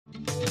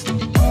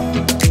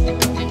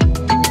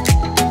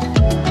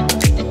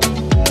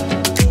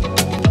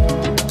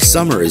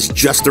Summer is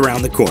just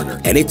around the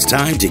corner, and it's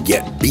time to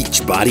get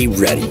beach body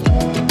ready.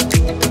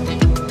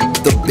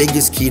 The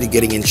biggest key to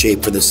getting in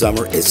shape for the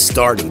summer is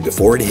starting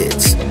before it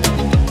hits.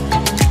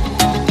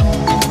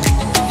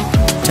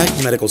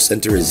 Titan Medical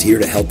Center is here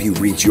to help you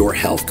reach your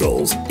health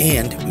goals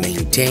and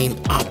maintain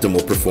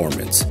optimal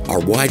performance. Our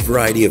wide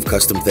variety of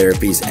custom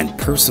therapies and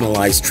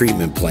personalized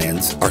treatment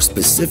plans are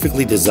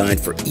specifically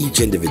designed for each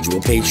individual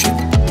patient.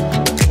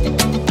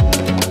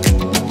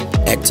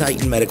 At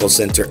Titan Medical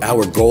Center,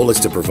 our goal is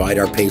to provide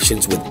our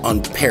patients with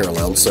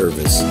unparalleled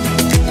service.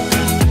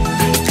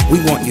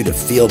 We want you to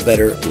feel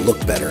better,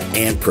 look better,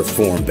 and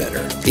perform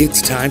better.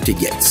 It's time to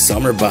get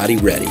summer body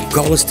ready.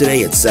 Call us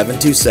today at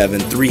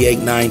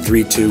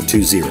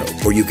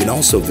 727-389-3220, or you can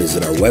also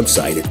visit our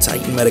website at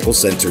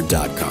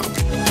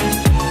titanmedicalcenter.com.